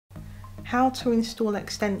How to install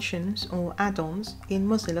extensions or add-ons in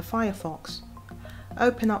Mozilla Firefox.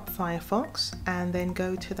 Open up Firefox and then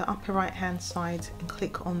go to the upper right hand side and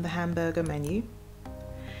click on the hamburger menu,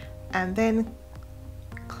 and then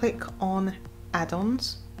click on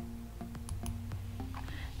add-ons,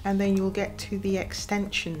 and then you'll get to the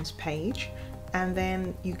extensions page, and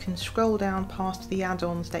then you can scroll down past the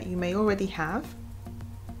add-ons that you may already have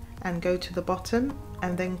and go to the bottom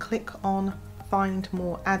and then click on find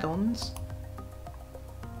more add-ons.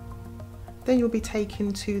 Then you'll be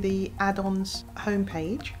taken to the add-ons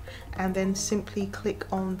homepage, and then simply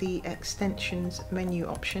click on the extensions menu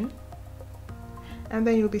option, and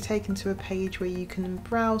then you'll be taken to a page where you can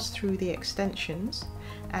browse through the extensions,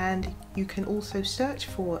 and you can also search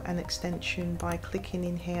for an extension by clicking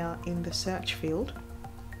in here in the search field.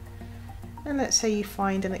 And let's say you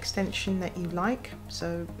find an extension that you like,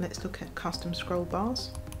 so let's look at custom scroll bars.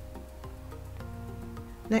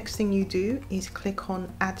 Next thing you do is click on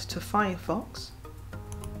Add to Firefox,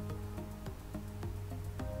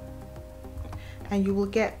 and you will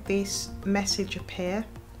get this message appear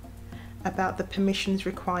about the permissions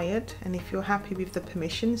required, and if you're happy with the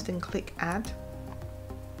permissions then click Add,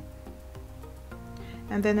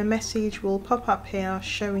 and then a message will pop up here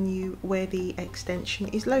showing you where the extension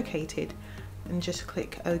is located, and just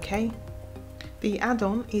click OK. The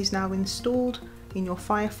add-on is now installed in your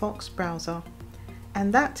Firefox browser.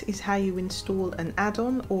 And that is how you install an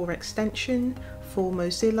add-on or extension for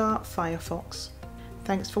Mozilla Firefox.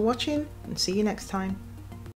 Thanks for watching and see you next time.